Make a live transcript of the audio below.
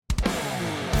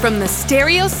From the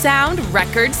Stereo Sound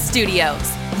Records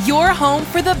Studios, your home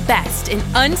for the best in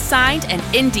unsigned and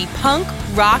indie punk,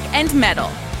 rock, and metal.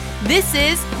 This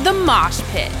is The Mosh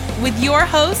Pit with your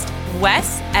host,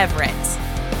 Wes Everett.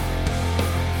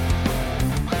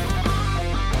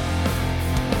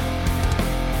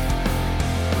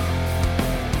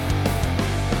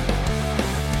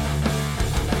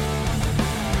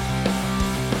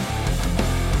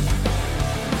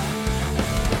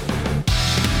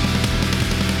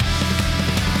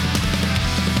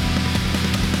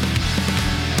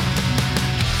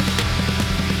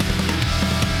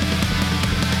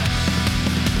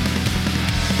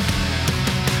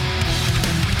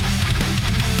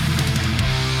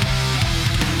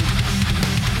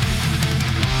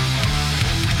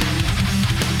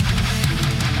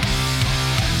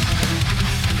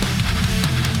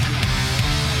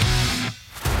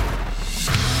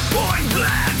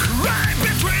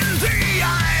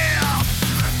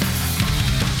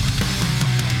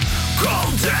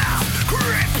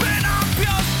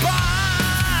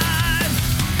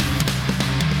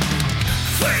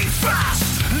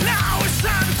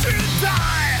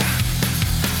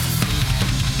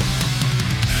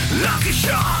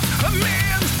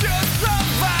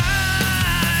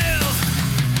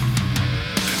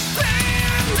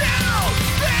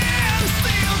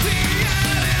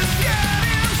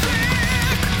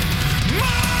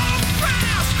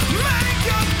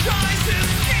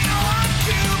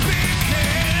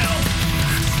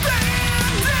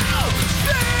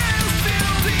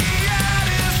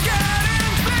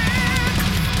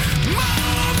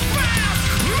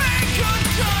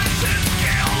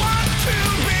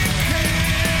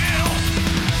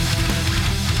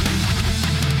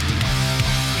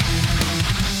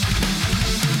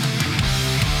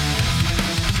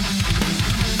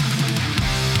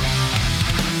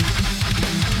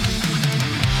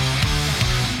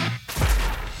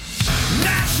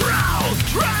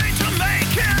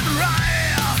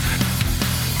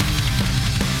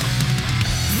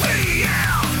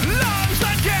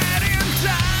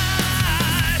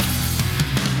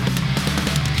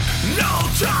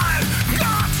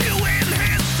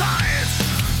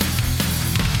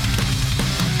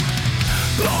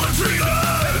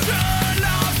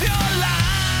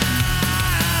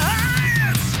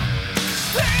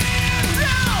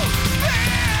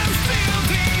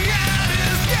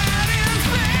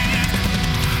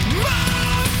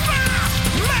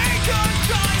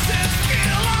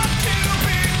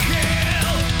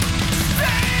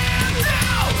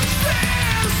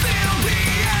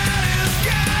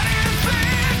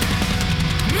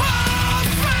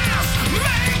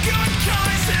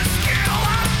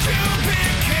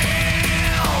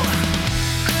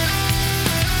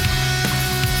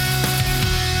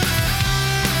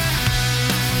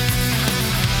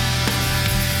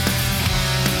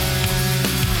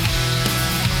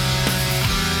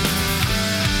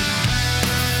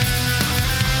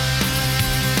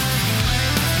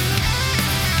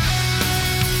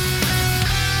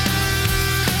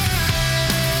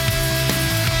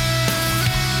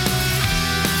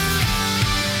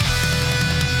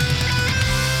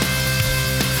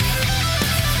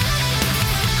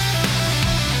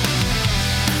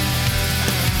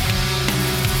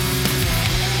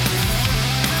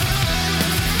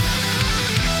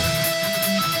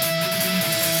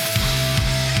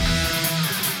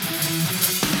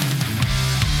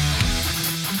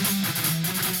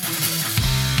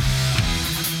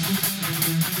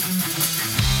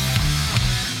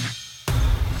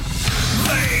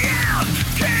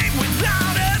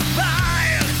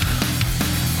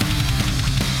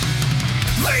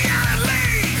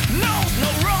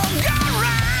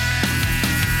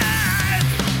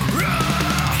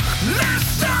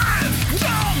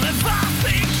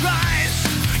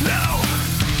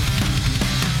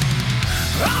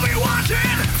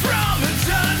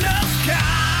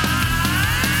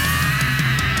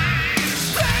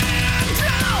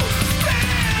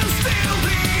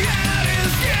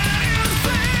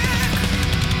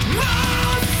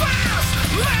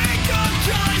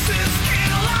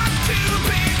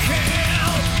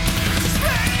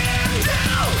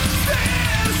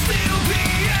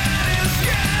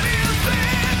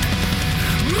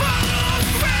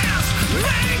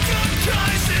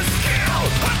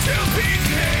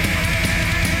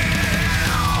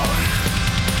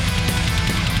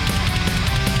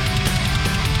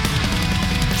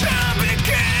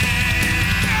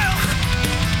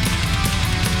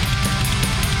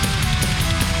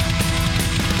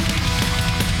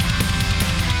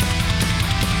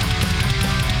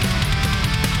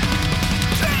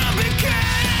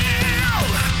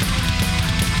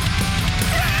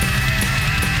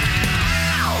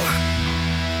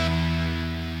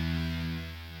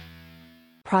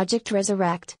 Project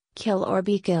Resurrect, Kill or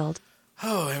Be Killed.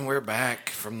 Oh, and we're back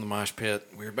from the mosh pit.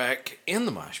 We're back in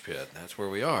the mosh pit. That's where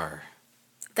we are.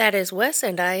 That is Wes,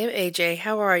 and I am AJ.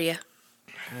 How are you?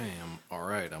 Hey, I'm all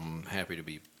right. I'm happy to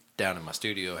be down in my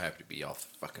studio, happy to be off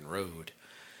the fucking road.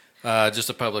 Just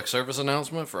a public service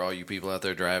announcement for all you people out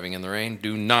there driving in the rain.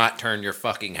 Do not turn your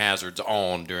fucking hazards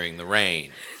on during the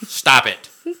rain. Stop it.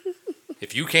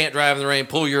 If you can't drive in the rain,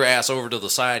 pull your ass over to the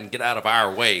side and get out of our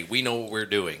way. We know what we're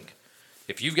doing.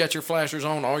 If you've got your flashers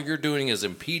on, all you're doing is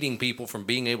impeding people from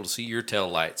being able to see your tail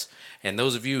lights. And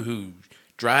those of you who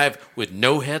drive with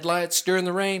no headlights during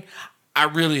the rain, I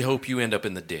really hope you end up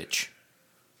in the ditch.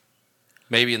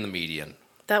 Maybe in the median.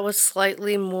 That was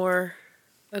slightly more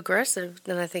aggressive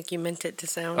than I think you meant it to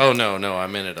sound. Oh, no, I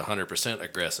meant it 100%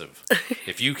 aggressive.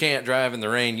 If you can't drive in the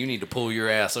rain, you need to pull your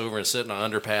ass over and sit in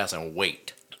an underpass and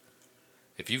wait.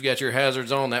 If you've got your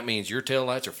hazards on, that means your tail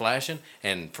lights are flashing,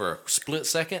 and for a split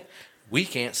second, we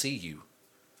can't see you.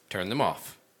 Turn them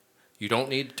off. You don't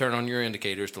need to turn on your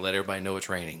indicators to let everybody know it's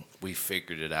raining. We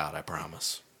figured it out, I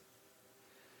promise.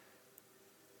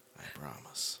 I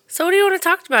promise. So what do you want to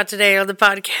talk about today on the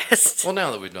podcast? Well,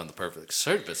 now that we've done the perfect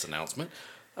service announcement,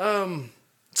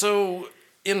 so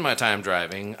in my time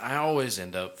driving, I always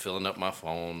end up filling up my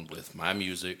phone with my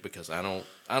music because I don't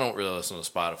really listen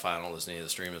to Spotify. I don't listen to any of the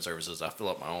streaming services. I fill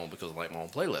up my own because I like my own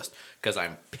playlist because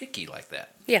I'm picky like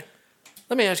that. Yeah.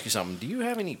 Let me ask you something. Do you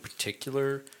have any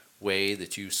particular way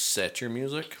that you set your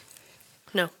music?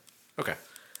 No. Okay.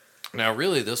 Now,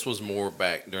 really, this was more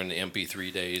back during the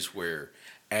MP3 days where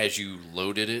as you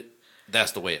loaded it,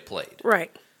 that's the way it played.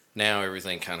 Right. Now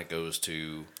everything kind of goes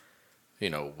to,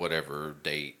 whatever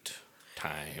date,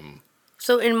 time,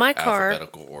 so in my car,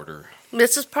 alphabetical order.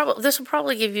 this will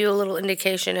probably give you a little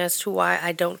indication as to why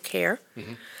I don't care.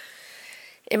 Mm-hmm.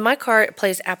 In my car, it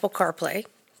plays Apple CarPlay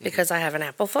because I have an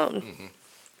Apple phone. Mm-hmm.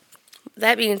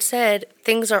 That being said,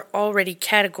 things are already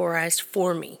categorized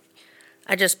for me.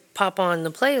 I just pop on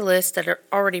the playlists that are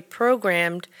already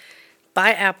programmed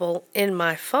by Apple in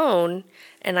my phone,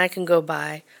 and I can go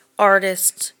by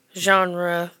artist,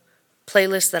 genre,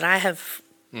 playlists that I have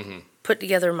put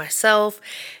together myself.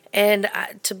 And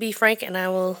to be frank, and I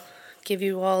will give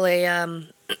you all a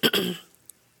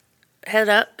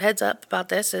heads up about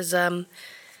this, is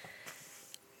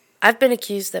I've been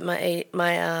accused that my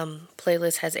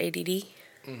playlist has ADD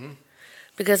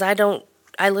because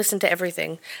I listen to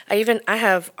everything. I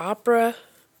have opera,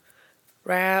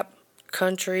 rap,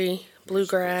 country,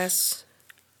 bluegrass,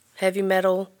 heavy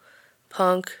metal,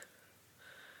 punk,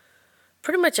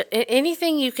 pretty much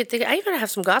anything you could think. I even have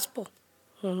some gospel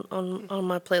on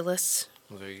my playlists.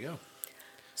 Well, there you go.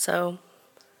 So,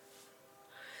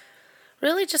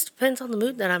 really just depends on the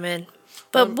mood that I'm in.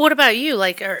 But what about you?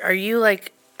 Like, are you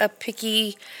like a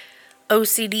picky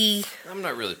OCD? I'm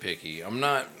not really picky.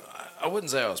 I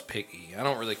wouldn't say I was picky. I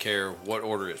don't really care what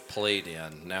order it's played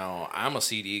in. Now, I'm a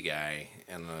CD guy,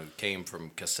 and I came from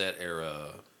cassette era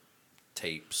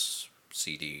tapes,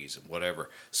 CDs, whatever.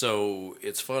 So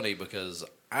it's funny because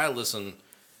I'm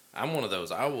one of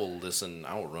those. I will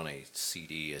run a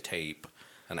CD, a tape,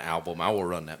 an album. I will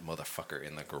run that motherfucker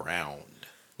in the ground,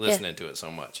 listening to it so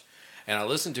much. And I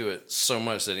listen to it so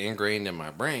much that ingrained in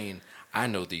my brain, I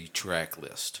know the track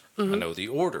list. Mm-hmm. I know the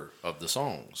order of the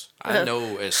songs. I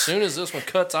know as soon as this one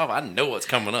cuts off, I know what's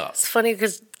coming up. It's funny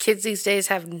because kids these days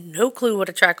have no clue what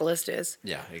a track list is.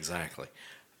 Yeah, exactly.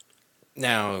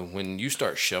 Now, when you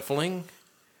start shuffling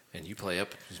and you play,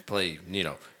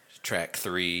 track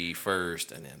 3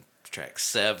 first and then track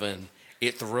 7,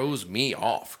 it throws me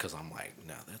off because I'm like,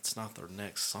 no, that's not the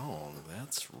next song.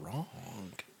 That's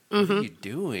wrong. What are you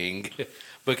doing?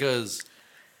 Because,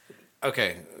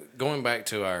 okay, going back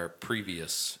to our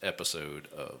previous episode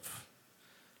of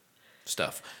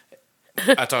stuff,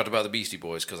 I talked about the Beastie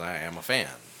Boys because I am a fan.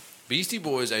 Beastie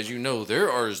Boys, as you know,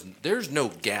 there's no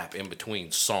gap in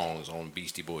between songs on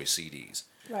Beastie Boys CDs.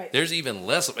 Right. There's even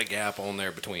less of a gap on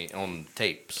there on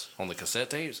tapes, on the cassette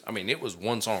tapes. I mean, it was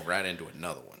one song right into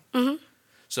another one. Mm-hmm.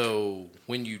 So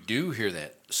when you do hear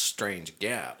that strange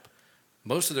gap,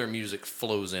 most of their music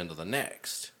flows into the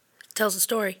next. Tells a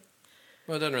story.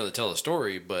 Well, it doesn't really tell a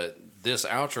story, but this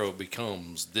outro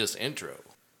becomes this intro.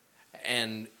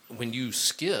 And when you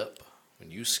skip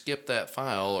that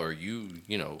file or you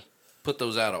put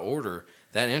those out of order,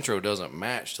 that intro doesn't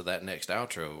match to that next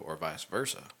outro or vice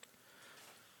versa.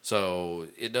 So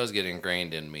it does get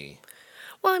ingrained in me.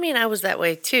 Well, I mean, I was that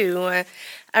way too.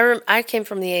 I came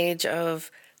from the age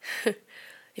of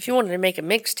if you wanted to make a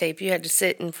mixtape, you had to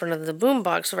sit in front of the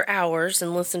boombox for hours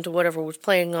and listen to whatever was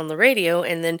playing on the radio,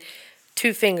 and then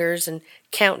 2 fingers and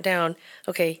count down.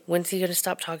 Okay, when's he gonna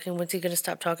stop talking? When's he gonna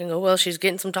stop talking? Oh well, she's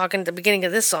getting some talking at the beginning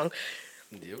of this song.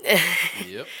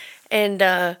 Yep.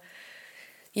 And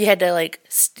you had to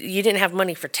you didn't have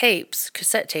money for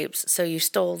cassette tapes, so you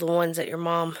stole the ones that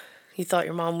you thought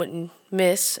your mom wouldn't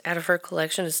miss out of her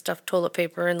collection of stuffed toilet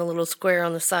paper in the little square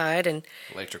on the side and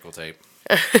Electrical tape.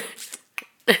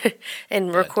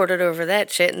 and recorded over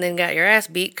that shit, and then got your ass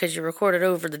beat because you recorded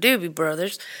over the Doobie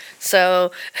Brothers.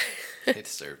 So They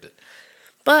deserved it.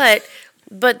 But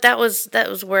that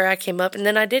was where I came up, and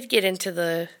then I did get into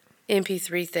the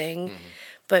MP3 thing.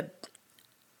 But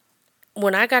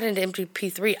when I got into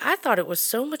MP3, I thought it was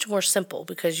so much more simple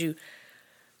because you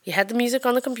had the music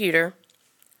on the computer,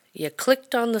 you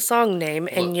clicked on the song name,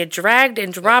 and you dragged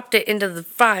and dropped it into the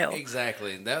file.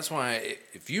 Exactly. That's why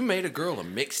if you made a girl a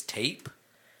mixed tape,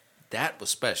 that was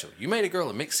special. You made a girl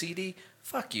a mixed CD,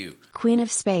 fuck you. Queen of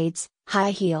Spades,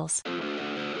 High Heels.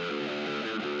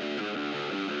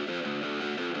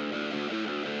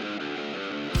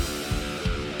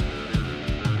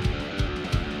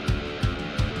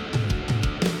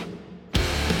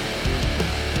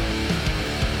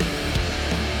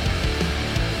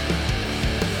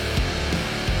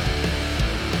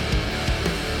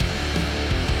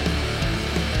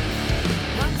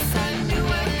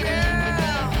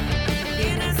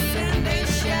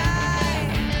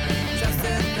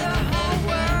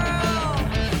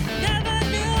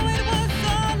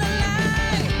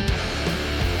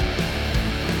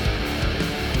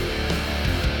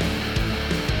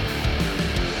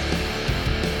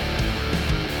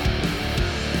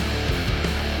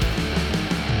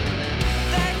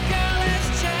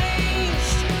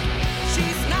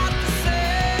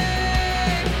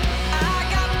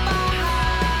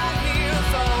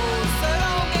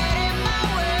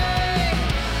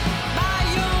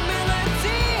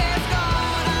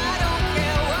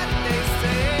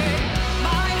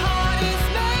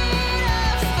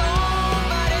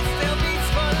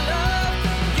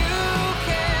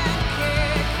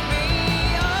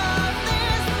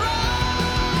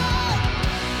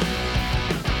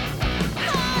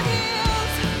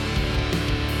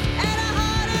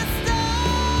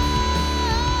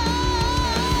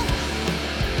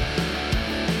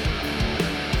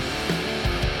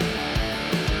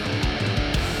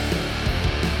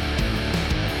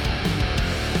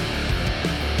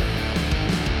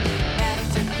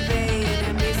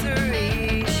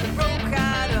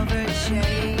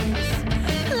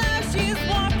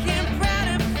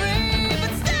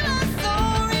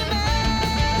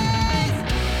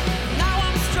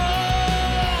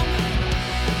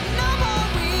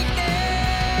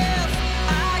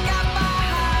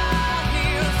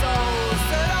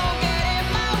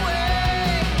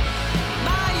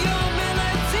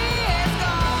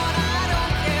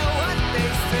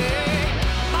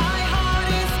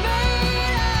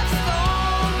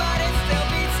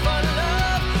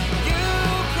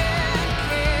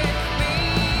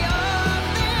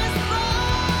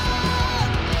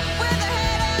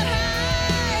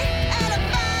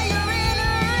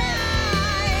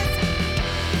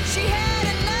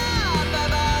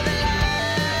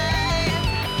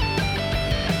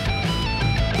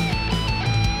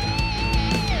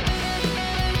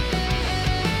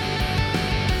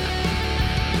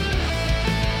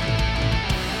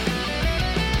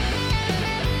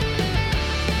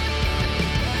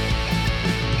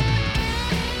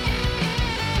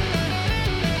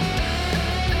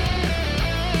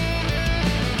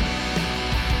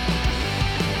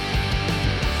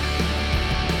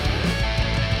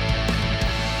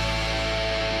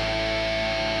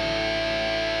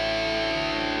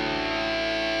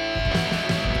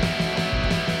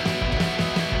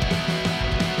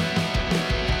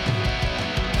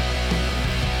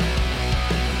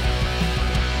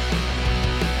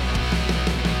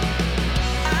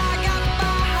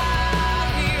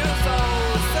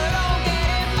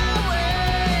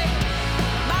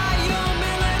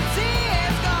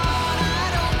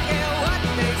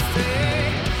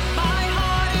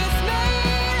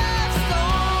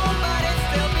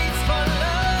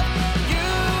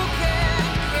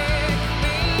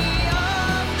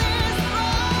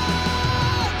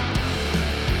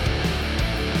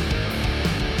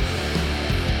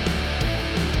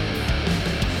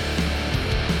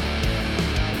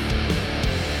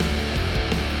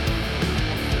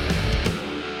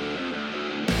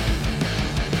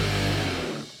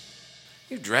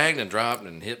 Dragged and dropped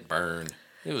and hit burn.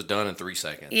 It was done in 3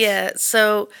 seconds. Yeah,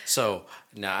 so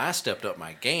now I stepped up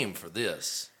my game for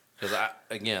this. Because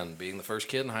again, being the first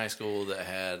kid in high school that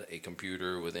had a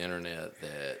computer with internet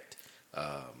that,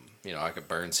 I could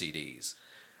burn CDs.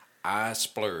 I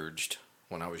splurged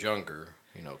when I was younger,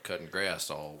 cutting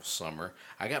grass all summer,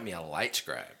 I got me a light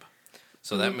scribe.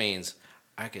 So that means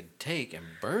I could take and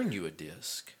burn you a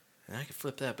disc, and I could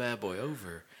flip that bad boy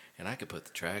over, and I could put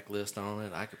the track list on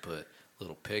it. I could put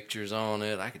little pictures on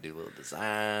it. I could do little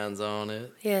designs on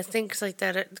it. Yeah, things like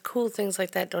that, cool things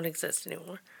like that don't exist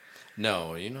anymore.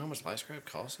 No, you know how much light scribe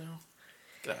costs now?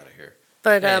 Get out of here.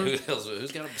 But Hey,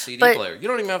 who's got a CD player? You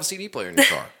don't even have a CD player in your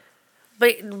car.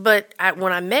 But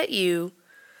when I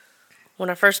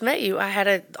first met you,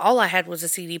 all I had was a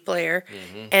CD player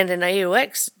and an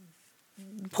AUX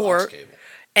port,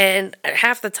 and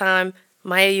half the time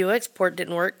my AUX port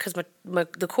didn't work because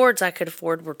the cords I could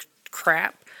afford were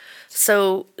crap.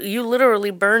 So you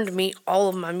literally burned me all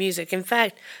of my music. In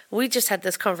fact, we just had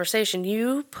this conversation.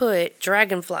 You put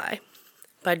Dragonfly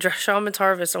by Shaman's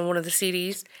Harvest on one of the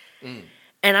CDs,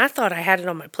 and I thought I had it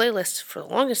on my playlist for the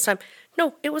longest time.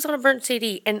 No, it was on a burnt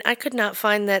CD, and I could not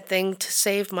find that thing to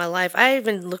save my life. I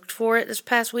even looked for it this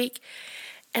past week,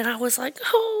 and I was like,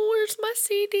 oh, where's my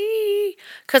CD?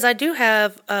 Because I do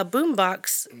have a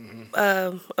boombox.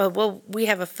 Well, we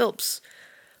have a Philips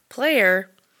player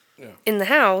in the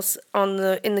house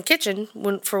in the kitchen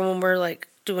when we're like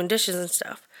doing dishes and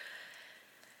stuff.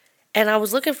 And I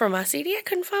was looking for my CD. I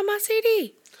couldn't find my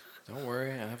CD. Don't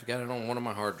worry, I've got it on one of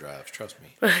my hard drives. Trust me.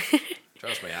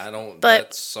 Trust me, I don't. But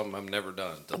that's something I've never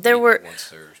done. Once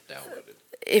they're downloaded.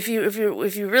 If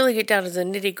you really get down to the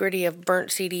nitty gritty of burnt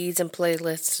CDs and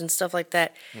playlists and stuff like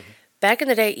that, back in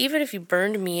the day, even if you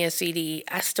burned me a CD,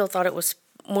 I still thought it was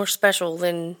more special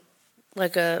than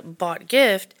like a bought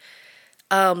gift.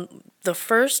 The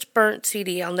first burnt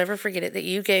CD, I'll never forget it, that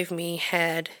you gave me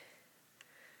had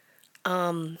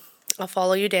I'll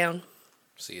Follow You Down.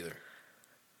 Seether.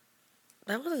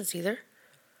 That wasn't Seether.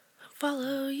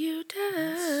 Follow You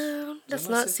Down. That's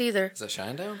not Seether. Is that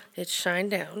Shine Down? It's Shine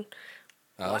Down.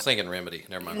 I was thinking Remedy.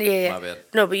 Never mind. Yeah. My bad.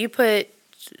 No, but you put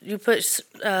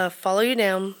Follow You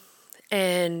Down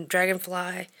and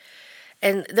Dragonfly.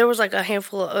 And there was like a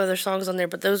handful of other songs on there,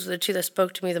 but those were the two that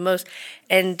spoke to me the most.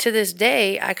 And to this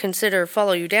day, I consider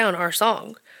Follow You Down our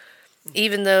song.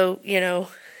 Even though,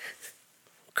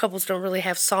 couples don't really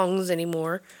have songs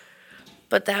anymore.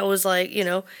 But that was like,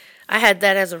 I had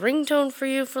that as a ringtone for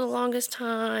you for the longest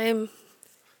time.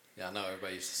 Yeah, I know.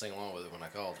 Everybody used to sing along with it when I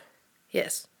called.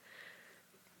 Yes.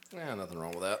 Yeah, nothing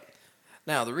wrong with that.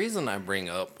 Now, the reason I bring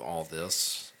up all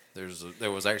this,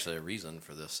 there was actually a reason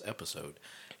for this episode,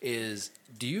 is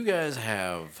do you guys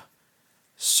have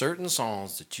certain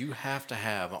songs that you have to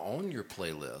have on your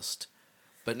playlist,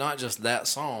 but not just that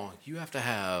song, you have to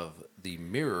have the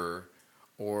mirror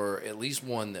or at least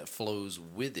one that flows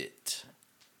with it?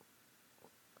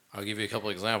 I'll give you a couple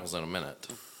examples in a minute.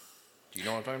 Do you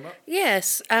know what I'm talking about?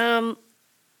 Yes.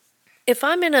 If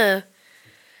I'm in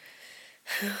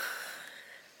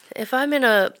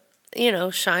a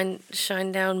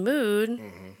shine down mood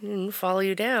and Follow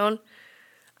You Down,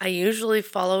 I usually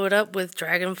follow it up with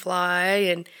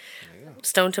Dragonfly and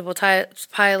Stone Temple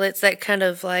Pilots, that kind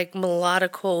of like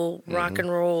melodical rock and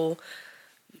roll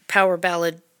power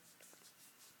ballad.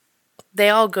 They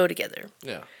all go together.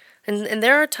 Yeah. And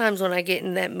there are times when I get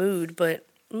in that mood, but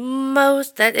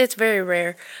it's very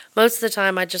rare. Most of the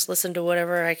time I just listen to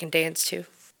whatever I can dance to.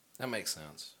 That makes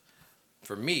sense.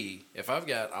 For me, if I've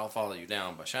got I'll Follow You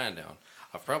Down by Shinedown,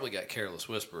 I've probably got Careless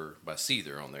Whisper by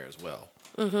Seether on there as well.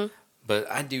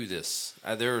 But I do this.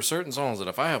 There are certain songs that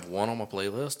if I have one on my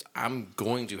playlist, I'm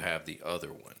going to have the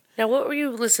other one. Now, what were you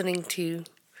listening to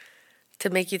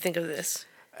make you think of this?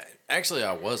 Actually,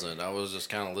 I wasn't. I was just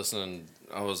kind of listening.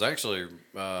 I was actually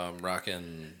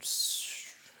rocking,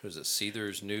 who's it,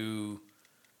 Seether's new...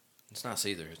 It's not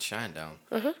Seether, it's Shinedown.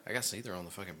 I got Seether on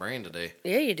the fucking brain today.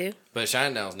 Yeah, you do. But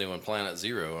Shinedown's new one, Planet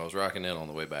Zero. I was rocking it on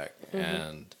the way back.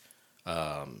 And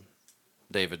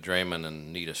David Draymond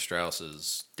and Nita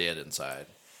Strauss's Dead Inside.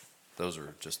 Those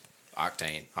are just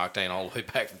octane all the way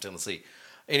back from Tennessee.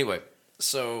 Anyway,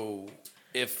 so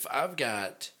if I've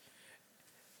got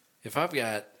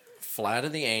Flight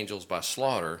of the Angels by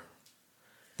Slaughter,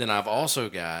 then I've also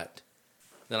got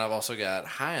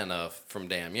High Enough from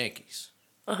Damn Yankees.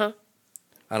 I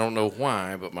don't know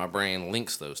why, but my brain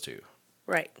links those two.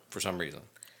 Right. For some reason.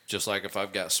 Just like if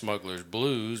I've got Smuggler's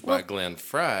Blues by Glenn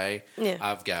Frey,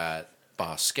 I've got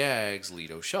Boss Skaggs'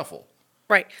 Lido Shuffle.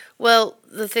 Right. Well,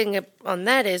 the thing on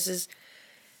that is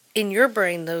in your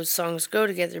brain those songs go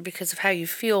together because of how you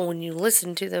feel when you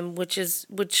listen to them, which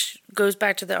goes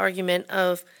back to the argument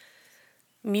of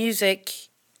music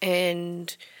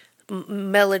and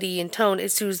melody and tone.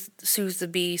 It soothes the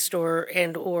beast or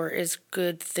is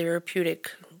good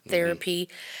therapeutic therapy.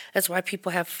 That's why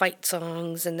people have fight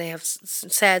songs and they have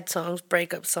sad songs,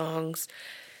 breakup songs,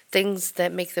 things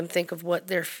that make them think of what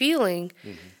they're feeling.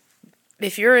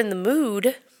 If you're in the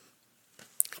mood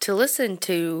to listen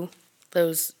to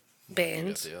those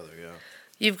bands, The other, yeah.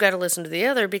 you've got to listen to the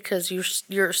other because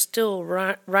you're still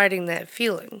riding that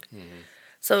feeling.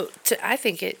 So I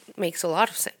think it makes a lot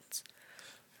of sense.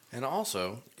 And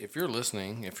also, if you're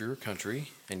listening, if you're a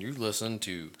country and you listen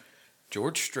to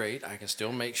George Strait, I Can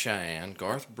Still Make Cheyenne,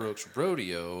 Garth Brooks'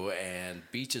 Rodeo, and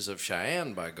Beaches of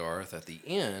Cheyenne by Garth at the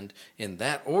end, in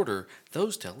that order,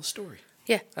 those tell a story.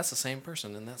 Yeah. That's the same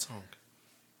person in that song.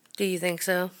 Do you think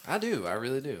so? I do. I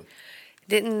really do.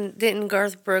 Didn't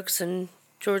Garth Brooks and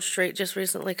George Strait just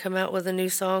recently come out with a new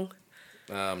song?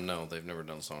 No, they've never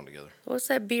done a song together. What's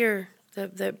that beer,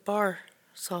 that bar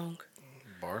song?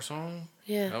 Bar song?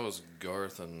 Yeah. That was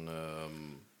Garth and,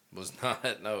 was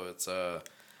not, no, it's,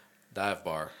 Dive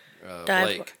Bar.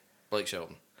 Dive Blake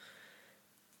Shelton.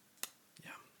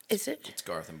 Yeah. Is it? It's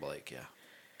Garth and Blake, yeah.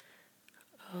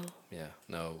 Oh. Yeah,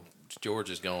 no, George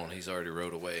is gone. He's already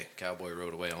rode away. Cowboy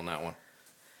rode away on that one.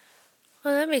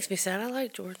 Well, that makes me sad. I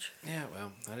like George. Yeah,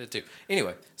 well, I did too.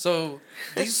 Anyway, so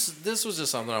this was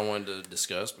just something I wanted to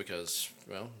discuss because,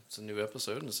 well, it's a new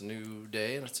episode and it's a new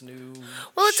day and it's a new.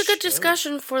 Well, it's a good show.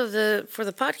 discussion for the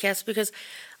podcast because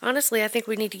honestly, I think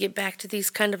we need to get back to these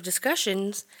kind of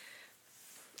discussions.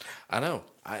 I know,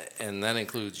 and that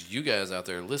includes you guys out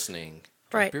there listening.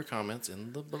 Right. Drop your comments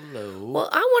in the below. Well,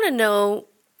 I want to know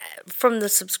from the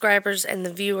subscribers and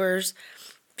the viewers,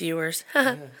 the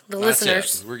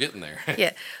listeners. Yet. We're getting there.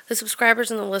 Yeah, the subscribers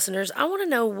and the listeners. I want to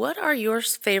know, what are your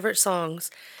favorite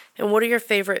songs, and what are your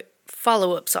favorite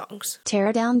follow-up songs?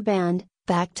 Tear Down Band,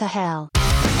 Back to Hell.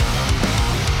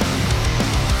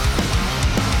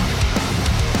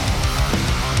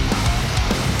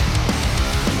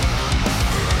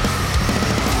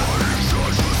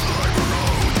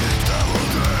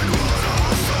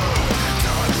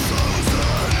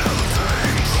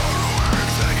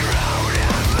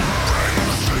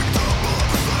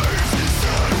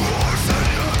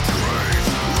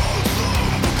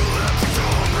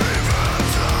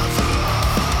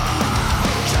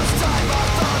 Just tie my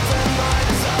thoughts in my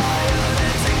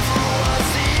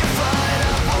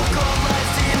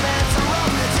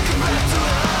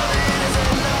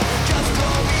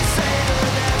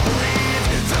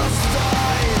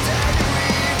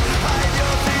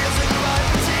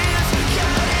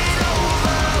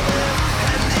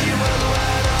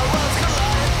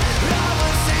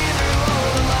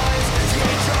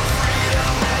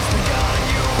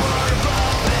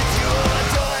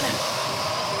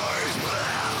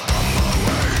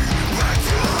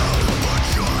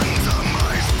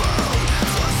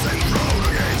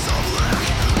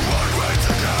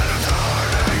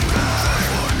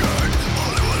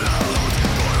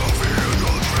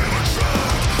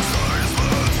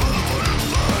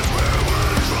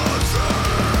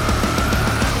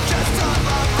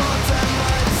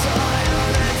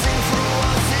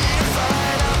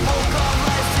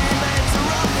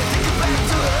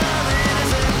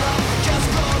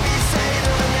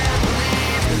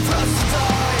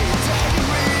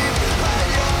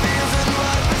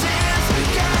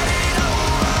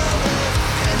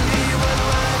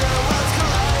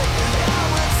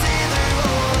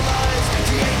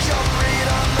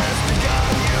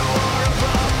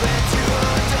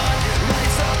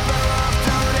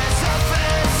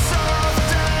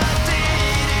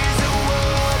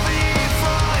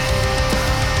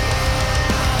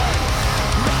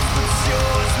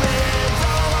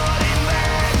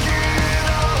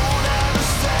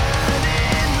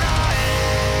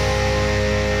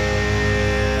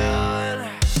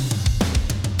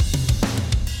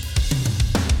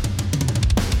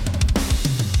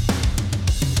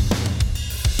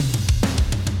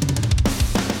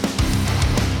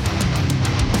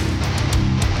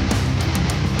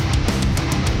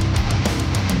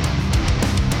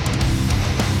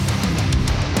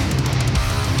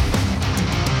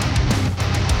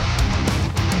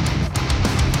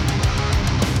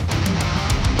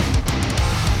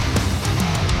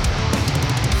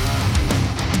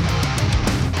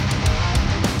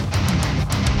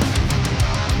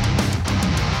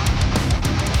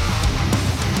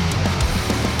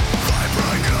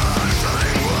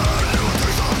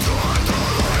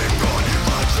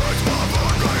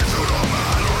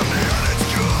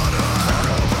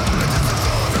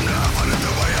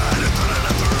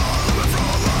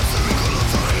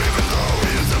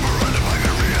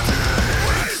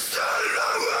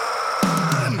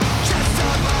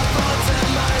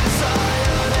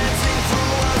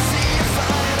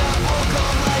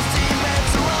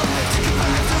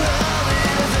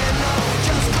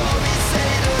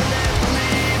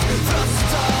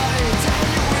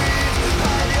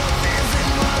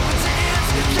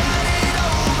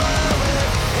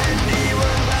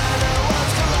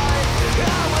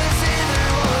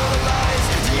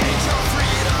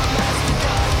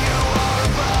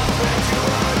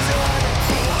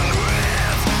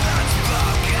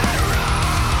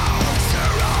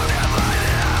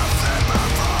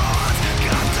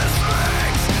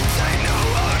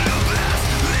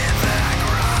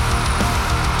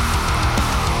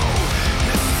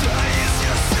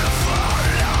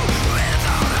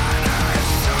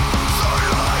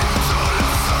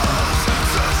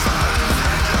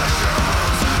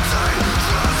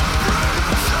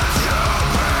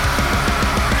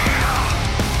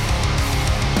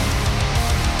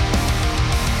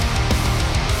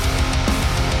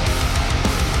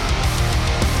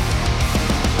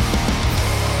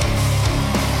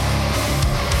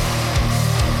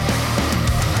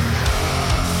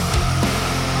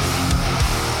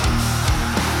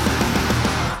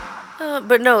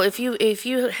But no, if you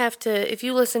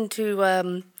listen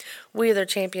to "We Are the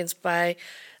Champions" by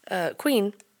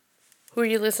Queen, who are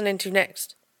you listening to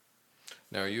next?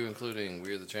 Now, are you including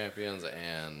 "We're the Champions"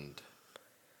 and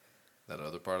that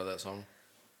other part of that song?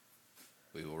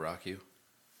 "We Will Rock You"?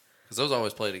 Because those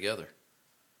always play together.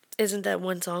 Isn't that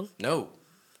one song? No,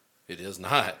 it is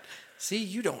not. See,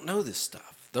 you don't know this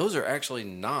stuff. Those are actually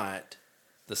not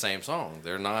the same song.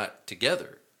 They're not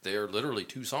together. They're literally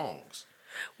two songs.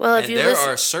 Well, if and you there listen,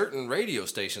 are certain radio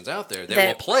stations out there that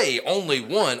will play only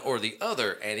one or the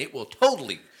other, and it will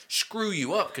totally screw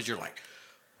you up because you're like,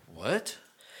 what?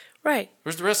 right.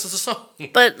 Where's the rest of the song?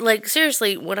 But like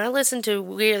seriously, when I listen to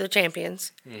 "We Are the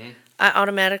Champions," I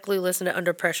automatically listen to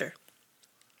 "Under Pressure"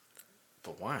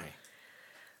 But why?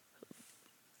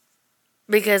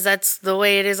 because that's the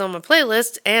way it is on my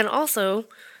playlist, and also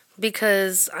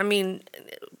because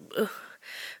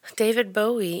David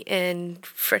Bowie and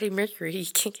Freddie Mercury, you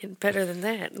can't get better than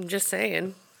that. I'm just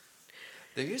saying.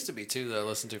 There used to be two that I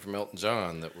listened to from Elton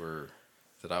John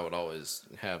that I would always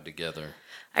have together.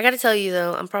 I got to tell you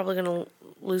though, I'm probably gonna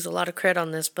lose a lot of credit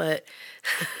on this, but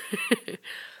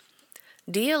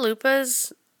Dia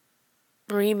Lupa's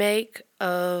remake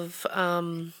of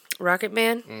Rocket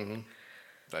Man.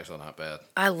 It's actually not bad.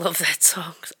 I love that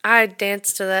song. I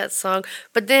dance to that song,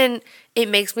 but then it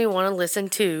makes me want to listen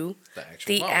to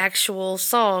the actual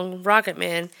song Rocket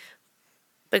Man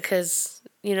because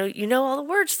you know all the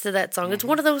words to that song. It's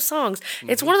one of those songs.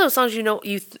 It's one of those songs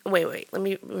wait, let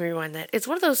me rewind that. It's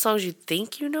one of those songs you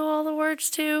think you know all the words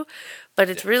to, but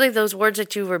it's really those words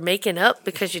that you were making up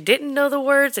because you didn't know the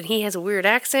words and he has a weird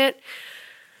accent.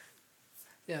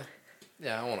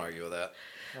 Yeah, I won't argue with that.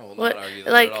 I will not argue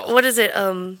that like at all. what is it?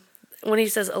 When he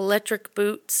says electric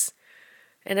boots,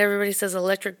 and everybody says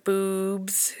electric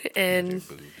boobs, and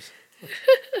Electric boobs.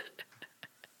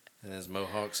 And his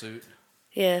mohawk suit.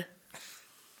 yeah,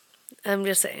 I'm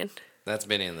just saying. That's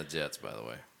Benny and the Jets, by the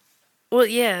way. Well,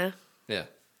 yeah, Yeah.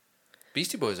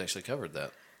 Beastie Boys actually covered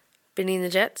that. Benny and the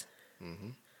Jets.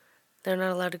 They're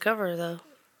not allowed to cover though.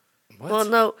 What? Well,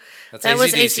 no, That's that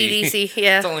was AC/DC. AC/DC.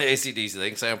 Yeah, It's only AC/DC. They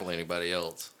can sample anybody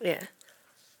else. yeah.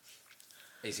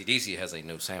 AC/DC has a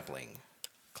no sampling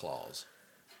clause.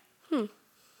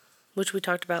 Which we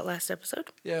talked about last episode.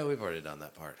 Yeah, we've already done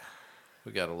that part.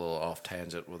 We got a little off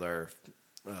tangent with our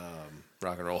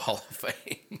Rock and Roll Hall of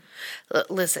Fame.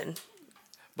 Listen,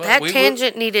 But that we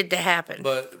tangent needed to happen.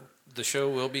 But the show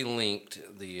will be linked.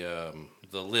 The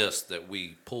list that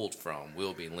we pulled from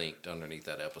will be linked underneath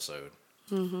that episode.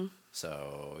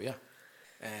 So, yeah.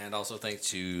 And also thanks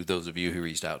to those of you who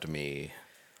reached out to me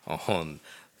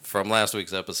from last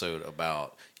week's episode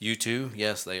about U2.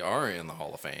 Yes, they are in the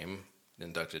Hall of Fame,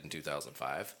 inducted in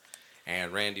 2005.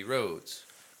 And Randy Rhoads.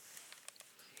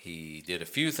 He did a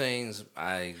few things.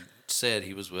 I said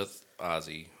he was with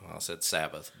Ozzy. Well, I said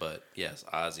Sabbath, but yes,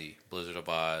 Ozzy, Blizzard of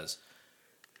Oz,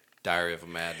 Diary of a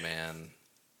Madman.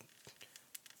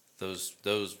 Those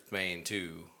main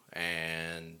two.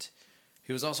 And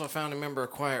he was also a founding member of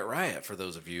Quiet Riot, for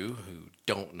those of you who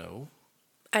don't know.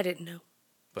 I didn't know.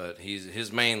 But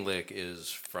his main lick is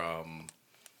from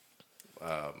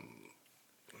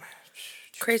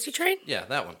Crazy Train? Yeah,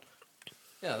 that one.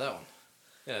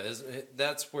 Yeah,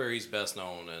 that's where he's best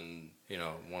known and,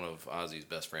 one of Ozzy's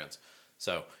best friends.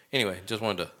 So, anyway, just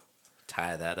wanted to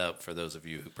tie that up for those of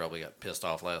you who probably got pissed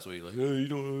off last week. Like, oh, you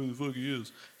don't know who the fuck he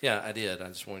is. Yeah, I did. I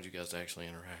just wanted you guys to actually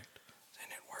interact.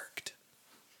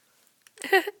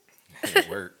 And it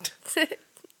worked.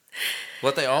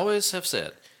 What they always have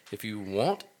said, if you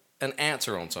want an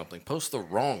answer on something, post the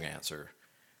wrong answer.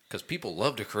 Because people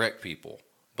love to correct people.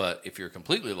 But if you're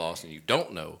completely lost and you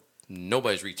don't know,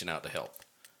 nobody's reaching out to help.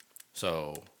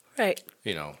 So, Right.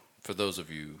 For those of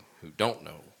you who don't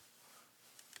know,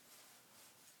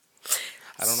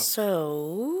 I don't know.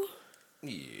 So,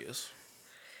 Yes.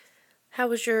 how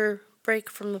was your break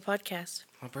from the podcast?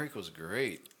 My break was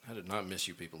great. I did not miss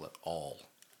you people at all.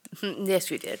 Yes,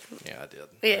 you did. Yeah, I did.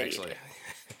 Yeah,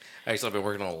 Actually, I've been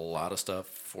working on a lot of stuff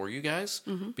for you guys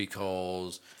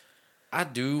because I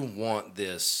do want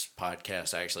this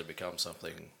podcast to actually become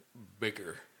something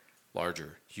bigger,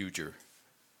 larger, huger.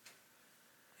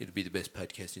 It'll be the best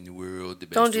podcast in the world. The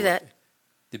best Don't do that.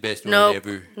 The best Nope. one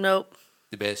ever. Nope.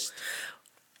 The best.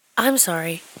 I'm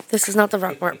sorry. This is not the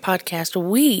Rock Mart podcast.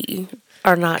 We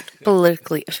are not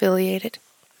politically affiliated.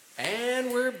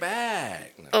 And we're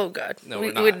back. No. Oh, God. No,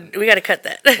 we we're not. We got to cut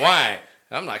that. Why?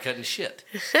 I'm not cutting shit.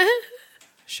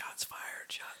 Shots fired.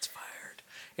 Shots fired.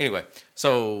 Anyway,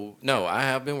 so, no, I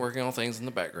have been working on things in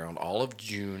the background. All of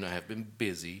June, I have been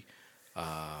busy.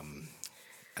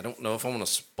 I don't know if I want to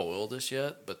spoil this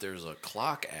yet, but there's a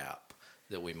clock app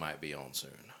that we might be on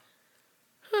soon.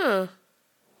 Huh.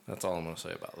 That's all I'm going to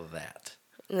say about that.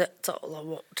 That's all I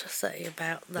want to say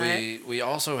about that. We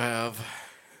also have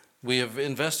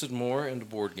invested more into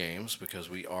board games because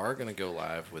we are going to go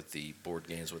live with the board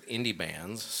games with indie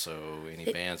bands. So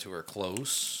any bands who are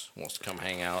close, wants to come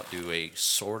hang out, do a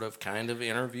sort of kind of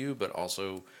interview, but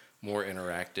also more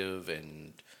interactive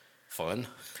and fun.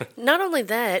 Not only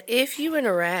that, if you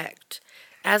interact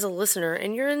as a listener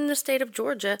and you're in the state of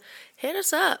Georgia, hit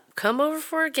us up. Come over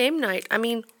for a game night. I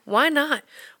mean, why not?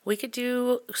 We could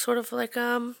do sort of like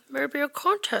maybe a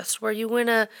contest where you win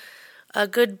a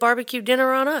good barbecue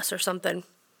dinner on us or something.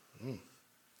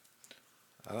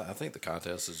 I think the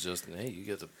contest is just, hey, you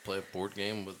get to play a board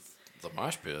game with the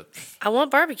Mosh Pit. I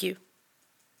want barbecue.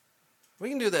 We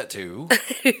can do that too.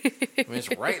 I mean,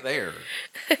 it's right there.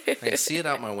 I can see it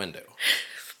out my window.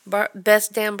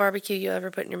 Best damn barbecue you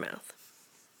ever put in your mouth.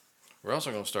 We're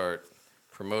also going to start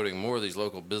promoting more of these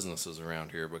local businesses around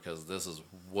here because this is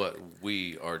what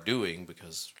we are doing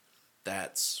because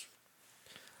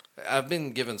I've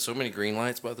been given so many green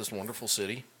lights by this wonderful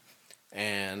city,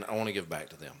 and I want to give back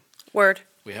to them. Word.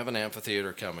 We have an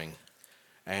amphitheater coming,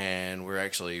 and we're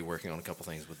actually working on a couple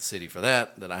things with the city for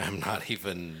that I am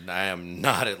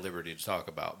not at liberty to talk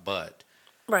about, but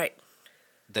right.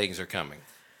 Things are coming.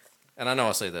 And I know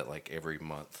I say that like every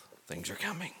month. Things are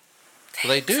coming.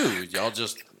 Well, they do. Y'all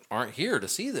just aren't here to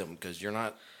see them because you're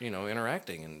not,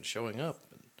 interacting and showing up.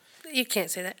 You can't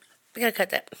say that. We gotta cut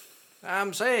that.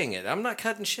 I'm saying it. I'm not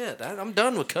cutting shit. I'm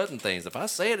done with cutting things. If I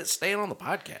say it, it's staying on the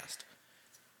podcast.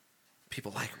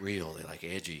 People like real. They like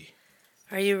edgy.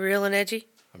 Are you real and edgy?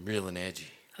 I'm real and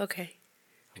edgy. Okay.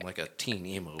 I'm like a teen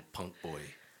emo punk boy.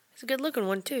 It's a good looking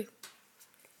one, too.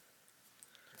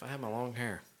 If I had my long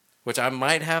hair. Which I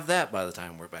might have that by the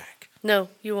time we're back. No,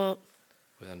 you won't.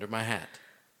 With under my hat.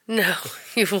 No,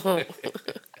 you won't.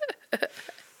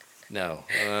 No.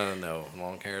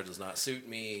 Long hair does not suit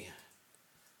me.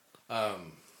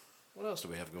 What else do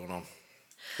we have going on?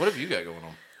 What have you got going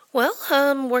on? Well,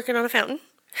 I'm working on a fountain.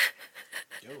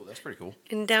 Yo, that's pretty cool.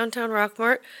 In downtown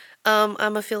Rockmart.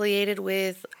 I'm affiliated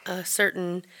with a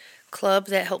certain club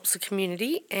that helps the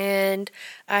community, and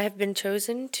I have been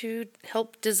chosen to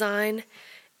help design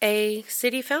a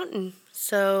city fountain.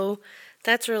 So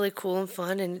that's really cool and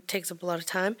fun, and it takes up a lot of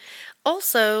time.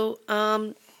 Also,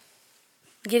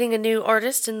 getting a new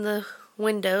artist in the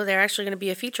window. They're actually going to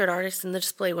be a featured artist in the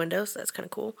display window, so that's kind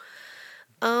of cool.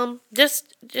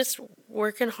 Just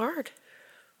working hard,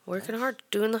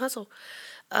 doing the hustle.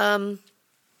 I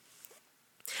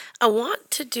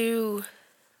want to do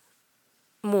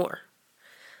more.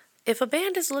 If a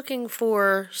band is looking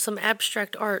for some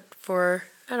abstract art for,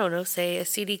 I don't know, say a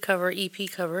CD cover, EP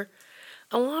cover,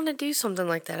 I want to do something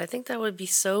like that. I think that would be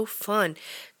so fun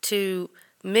to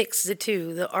mix the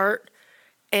two, the art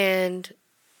and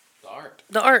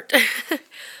the art.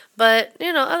 But,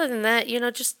 other than that,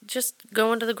 just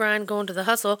going to the grind, going to the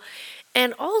hustle.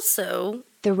 And also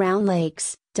The Round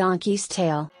Lakes, Donkey's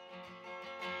Tale.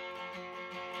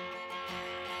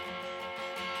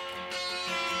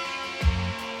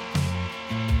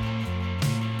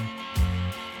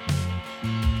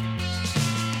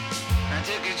 I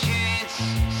took a chance,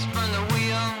 spun the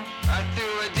wheel, I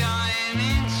threw a dime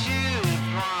into the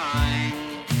pond,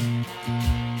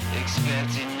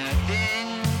 expecting nothing.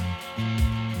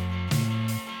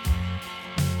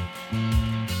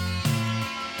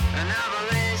 An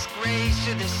obelisk raised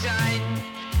to the sun,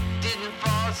 didn't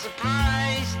fall,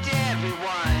 surprised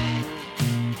everyone,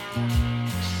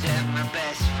 except my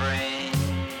best friend.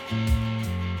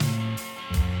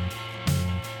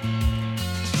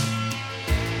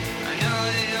 I know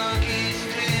the donkey's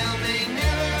tale may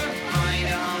never find a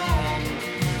home.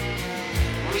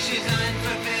 Wishes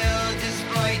unfulfilled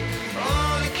despite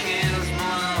all the candles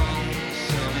blown.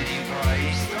 So many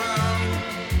parties thrown.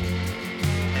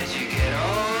 As you get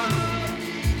old,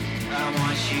 I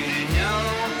want you to know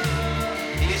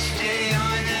you stay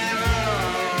on that road.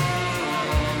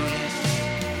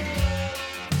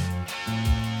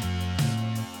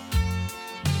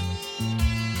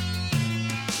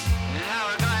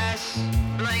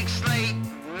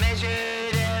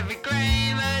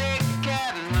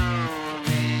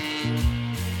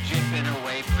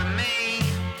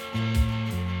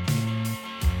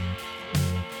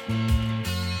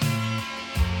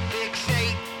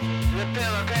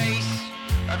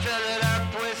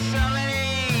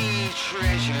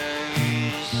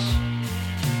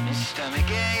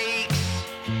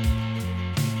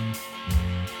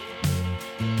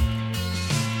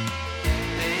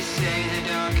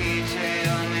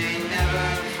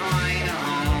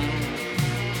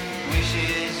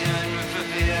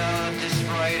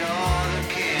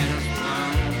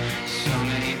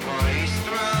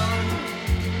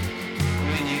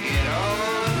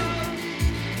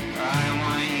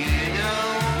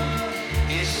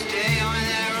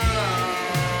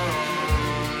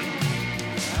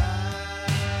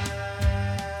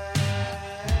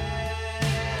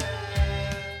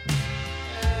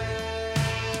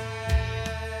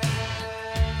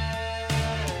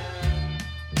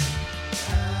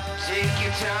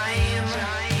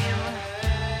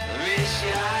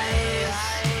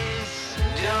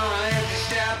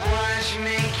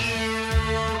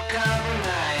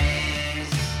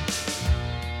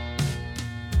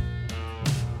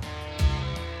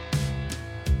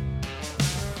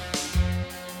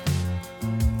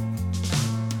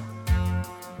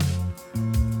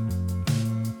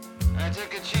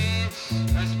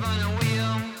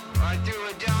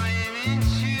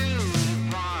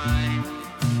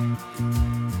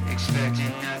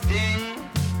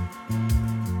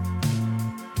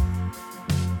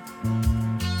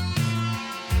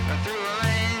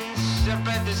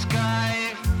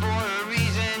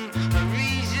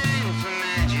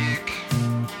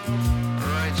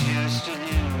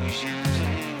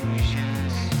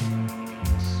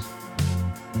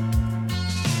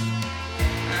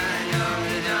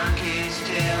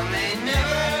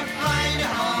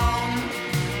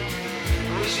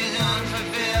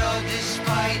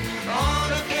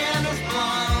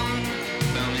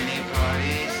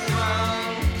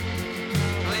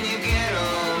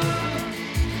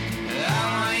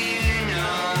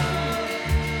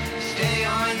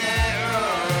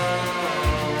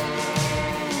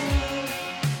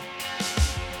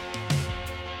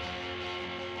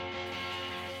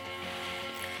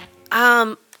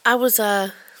 I was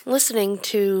listening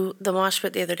to the Mosh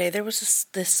Pit the other day. There was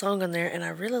this song on there, and I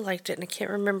really liked it, and I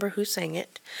can't remember who sang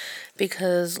it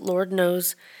because Lord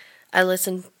knows I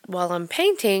listen while I'm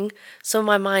painting, so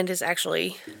my mind is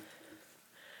actually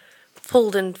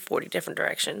pulled in 40 different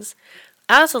directions.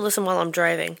 I also listen while I'm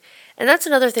driving, and that's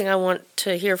another thing I want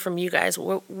to hear from you guys.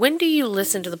 When do you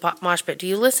listen to the Mosh Pit? Do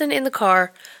you listen in the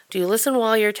car? Do you listen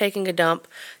while you're taking a dump?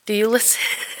 Do you listen...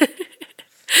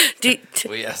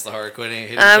 We asked the hard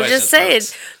hitting I'm just saying,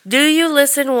 folks. do you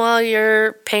listen while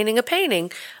you're painting a painting?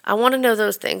 I want to know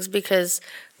those things because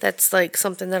that's like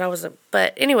something that I wasn't.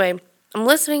 But anyway, I'm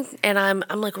listening and I'm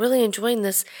like really enjoying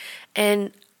this,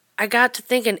 and I got to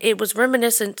thinking it was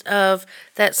reminiscent of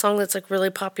that song that's like really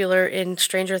popular in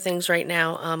Stranger Things right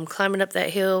now, climbing up that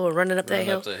hill or running up that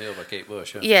hill. Up the hill by Kate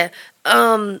Bush. Yeah. Yeah.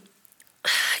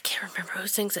 I can't remember who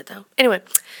sings it though. Anyway,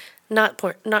 not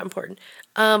important.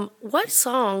 What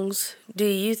songs do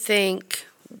you think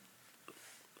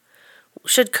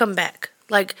should come back?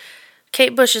 Like,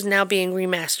 Kate Bush is now being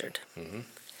remastered. Mm-hmm.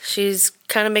 She's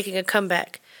kind of making a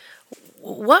comeback.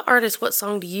 What artist, what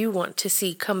song do you want to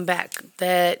see come back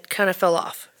that kind of fell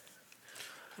off?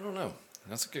 I don't know.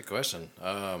 That's a good question.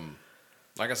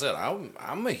 Like I said,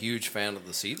 I'm a huge fan of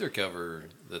the Seether cover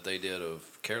that they did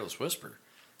of Careless Whisper.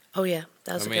 Oh, yeah.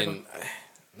 That was a good one.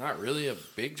 Not really a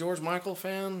big George Michael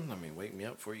fan. I mean, wake me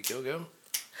up before you go.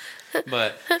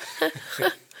 But,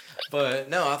 but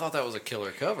no, I thought that was a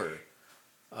killer cover.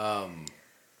 I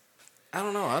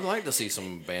don't know. I'd like to see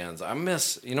some bands.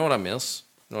 You know what I miss?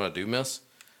 You know what I do miss?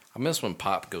 I miss when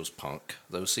pop goes punk,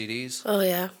 those CDs. Oh,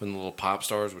 yeah. When the little pop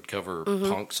stars would cover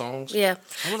punk songs. Yeah.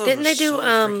 Some of those Didn't were they do so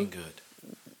freaking good.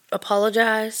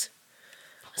 Apologize?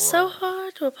 So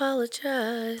hard to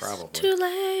apologize. Probably. Too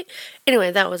late.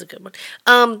 Anyway, that was a good one.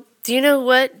 Do you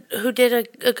know who did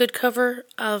a good cover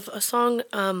of a song?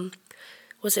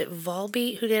 Was it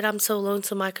Volbeat who did I'm So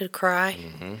Lonesome I Could Cry?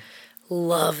 Mm-hmm.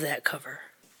 Love that cover.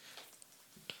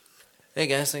 Hey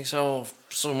guys, thanks all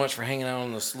so much for hanging out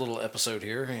on this little episode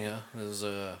here. Yeah, this is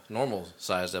a normal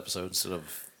sized episode instead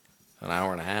of an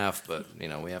hour and a half, but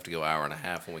we have to go hour and a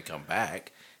half when we come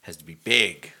back. It has to be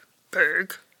big.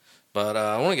 Big. But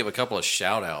I want to give a couple of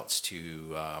shout outs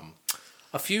to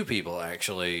a few people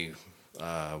actually.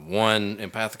 One,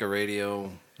 Empathica Radio,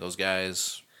 those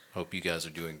guys. Hope you guys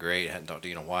are doing great. I hadn't talked to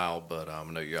you in a while, but I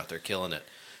know you're out there killing it.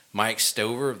 Mike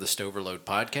Stover of the Stover Load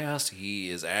podcast, he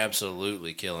is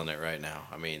absolutely killing it right now.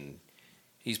 I mean,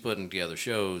 he's putting together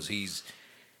shows.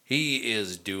 He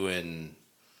is doing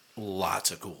lots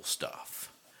of cool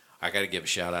stuff. I got to give a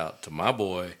shout out to my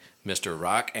boy, Mr.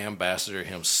 Rock Ambassador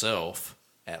himself,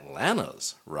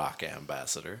 Atlanta's Rock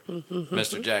Ambassador,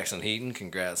 Mr. Jackson Heaton.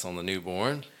 Congrats on the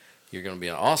newborn. You're going to be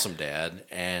an awesome dad,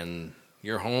 and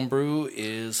your homebrew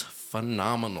is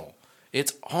phenomenal.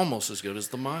 It's almost as good as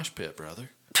the Mosh Pit, brother.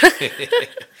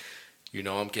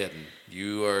 I'm kidding.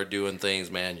 You are doing things,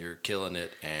 man. You're killing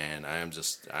it, and I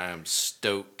am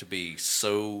stoked to be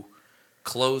so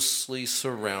closely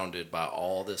surrounded by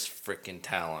all this freaking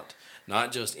talent,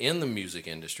 not just in the music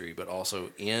industry, but also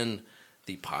in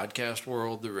the podcast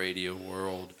world, the radio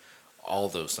world, all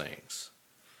those things.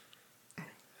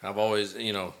 I've always,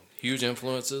 huge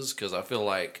influences because I feel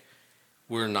like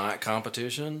we're not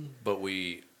competition, but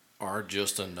we are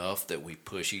just enough that we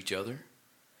push each other.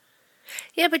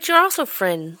 Yeah, but you're also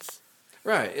friends.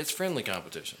 Right, it's friendly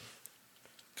competition.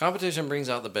 Competition brings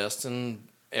out the best in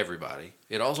everybody.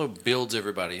 It also builds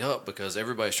everybody up because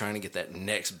everybody's trying to get that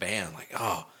next band.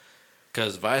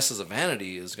 Because Vices of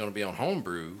Vanity is going to be on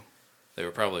Homebrew. They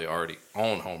were probably already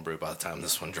on Homebrew by the time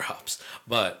this one drops.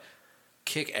 But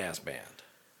kick-ass band.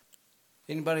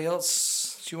 Anybody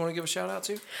else you want to give a shout out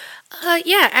to?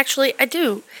 Yeah, actually, I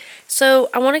do. So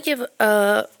I want to give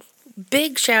a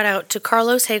big shout out to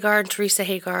Carlos Hagar and Teresa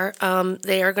Hagar.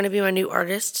 They are going to be my new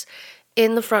artists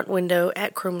in the front window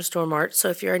at Chrome Storm Art. So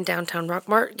if you're in downtown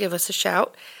Rockmart, give us a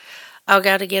shout. I've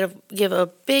got to give a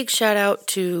big shout out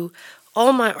to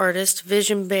all my artists: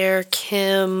 Vision Bear,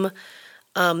 Kim,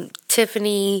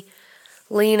 Tiffany,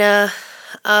 Lena,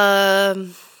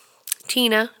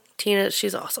 Tina. Tina,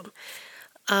 she's awesome.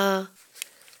 And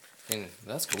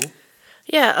that's cool.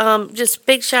 Yeah, just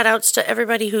big shout outs to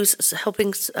everybody who's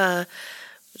helping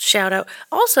shout out.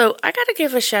 Also, I got to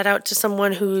give a shout out to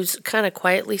someone who's kind of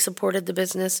quietly supported the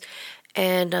business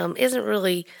and isn't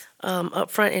really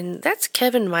upfront, and that's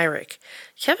Kevin Myrick.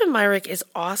 Kevin Myrick is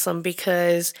awesome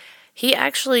because he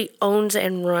actually owns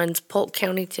and runs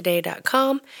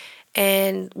polkcountytoday.com,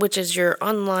 and which is your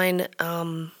online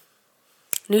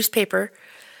newspaper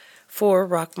for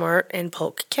Rockmart and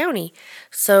Polk County.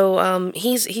 So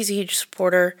he's a huge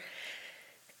supporter.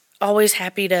 always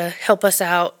happy to help us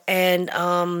out. And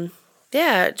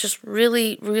yeah, just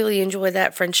really, really enjoy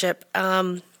that friendship.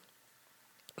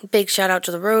 Big shout out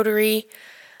to the Rotary.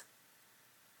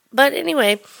 But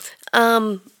anyway,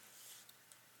 yeah,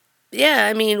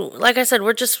 I mean, like I said,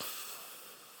 we're just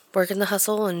working the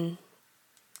hustle and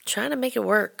trying to make it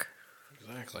work.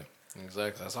 Exactly.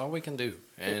 That's all we can do.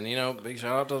 And, big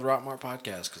shout out to the Rockmart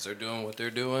Podcast because they're doing what they're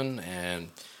doing. And,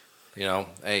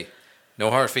 hey, no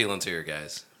hard feelings here,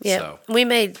 guys. Yeah, So, we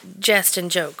may jest and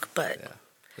joke, but... yeah,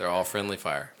 they're all friendly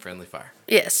fire.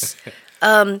 Yes.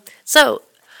 So,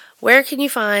 where can you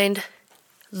find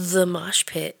the Mosh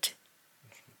Pit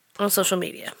on social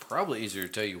media? Probably easier to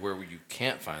tell you where you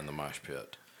can't find the Mosh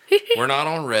Pit. We're not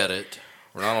on Reddit.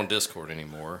 We're not on Discord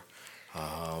anymore.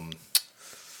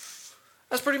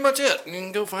 That's pretty much it. You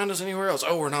can go find us anywhere else.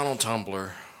 Oh, we're not on Tumblr.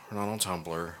 We're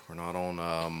not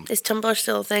on... Is Tumblr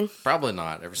still a thing? Probably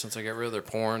not. Ever since they got rid of their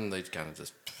porn, they kind of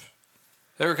just...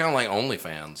 They were kind of like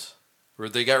OnlyFans. Where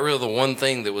they got rid of the one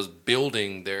thing that was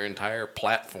building their entire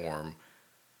platform.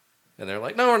 And they're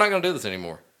like, no, we're not going to do this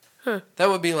anymore. Huh. That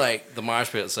would be like the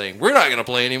Mosh Pit saying, we're not going to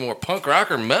play any more punk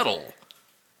rock or metal.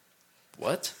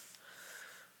 What?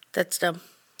 That's dumb.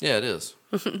 Yeah, it is.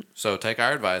 So take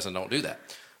our advice and don't do that.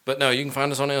 But no, you can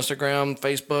find us on Instagram,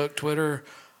 Facebook, Twitter.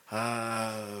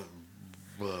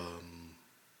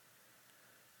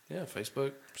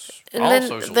 Facebook. And all then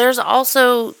socials. there's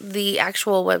also the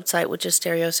actual website, which is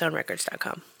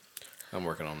stereosoundrecords.com. I'm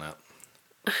working on that.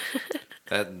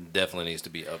 That definitely needs to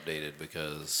be updated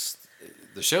because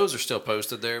the shows are still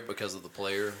posted there because of the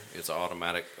player. It's an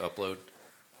automatic upload.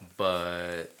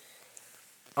 But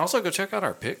also go check out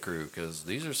our pit crew because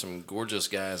these are some gorgeous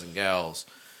guys and gals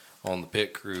on the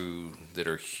pit crew that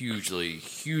are hugely,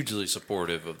 hugely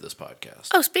supportive of this podcast.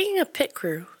 Oh, speaking of pit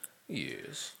crew.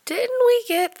 Yes. Didn't we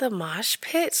get the Mosh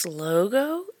Pit's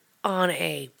logo on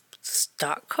a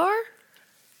stock car?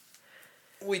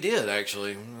 We did,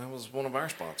 actually. That was one of our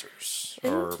sponsors.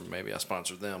 Or maybe I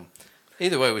sponsored them.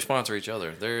 Either way, we sponsor each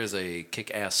other. There is a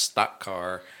kick-ass stock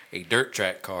car, a dirt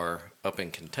track car up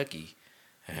in Kentucky.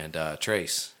 And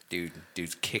Trace,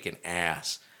 dude's kicking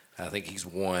ass. I think he's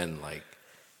won like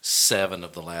 7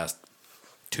 of the last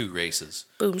 2 races.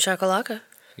 Boom shakalaka.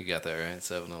 You got that right?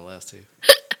 7 of the last 2.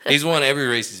 He's won every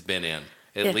race he's been in.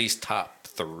 At least top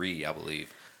 3, I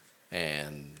believe.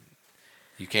 And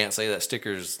you can't say that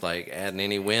sticker's like adding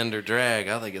any wind or drag.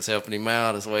 I think it's helping him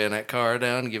out. It's weighing that car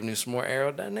down, giving him some more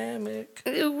aerodynamic.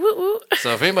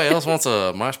 So if anybody else wants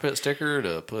a Mosh Pit sticker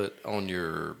to put on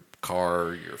your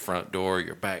car, your front door,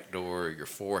 your back door, your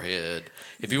forehead,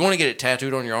 if you want to get it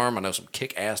tattooed on your arm, I know some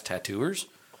kick-ass tattooers,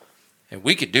 and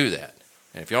we could do that.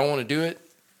 And if y'all want to do it,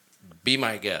 be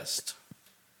my guest.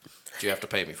 But you have to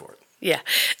pay me for it. Yeah.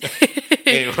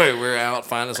 Anyway, we're out.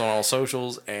 Find us on all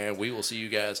socials, and we will see you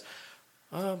guys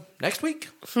next week.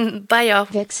 Bye, y'all.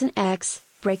 Vixen X,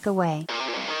 Breakaway.